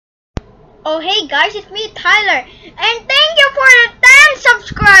Oh hey guys, it's me Tyler, and thank you for the 10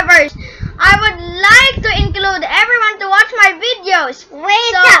 subscribers. I would like to include everyone to watch my videos.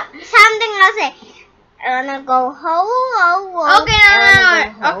 Wait, something else. I wanna go home.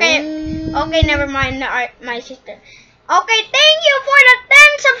 Okay, no. Okay, never mind. My sister. Okay, thank you for the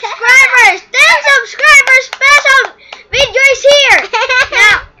 10 subscribers. 10 subscribers special video is here.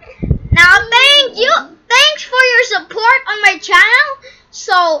 Now thank you. Thanks for your support on my channel.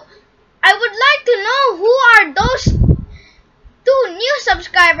 So I would like to know who are those 2 new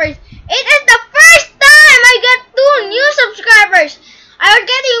subscribers. It is the first time I get 2 new subscribers. I was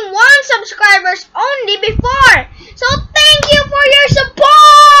getting 1 subscribers only before. So thank you for your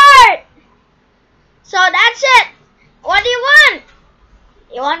support. So that's it. What do you want?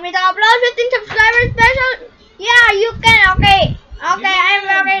 You want me to upload 15 subscribers special? Yeah, you can. Okay,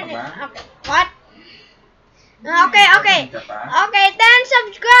 I'm ready. Okay, what? Okay, 10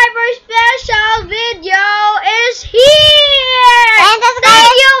 subscribers special video is here.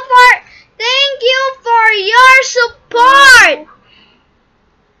 Thank you for your support.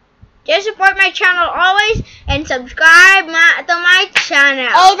 Just support my channel always and subscribe to my channel.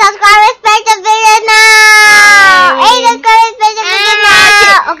 8 subscribers special video now. 8 subscribers special video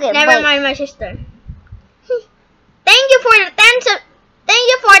now. Okay, never mind my sister. Thank you for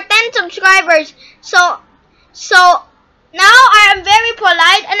 10 subscribers. So now I am very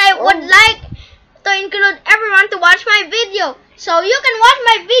polite and I would like to include everyone to watch my video. So you can watch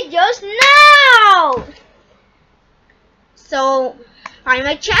my videos now. So find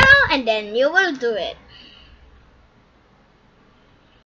my channel and then you will do it.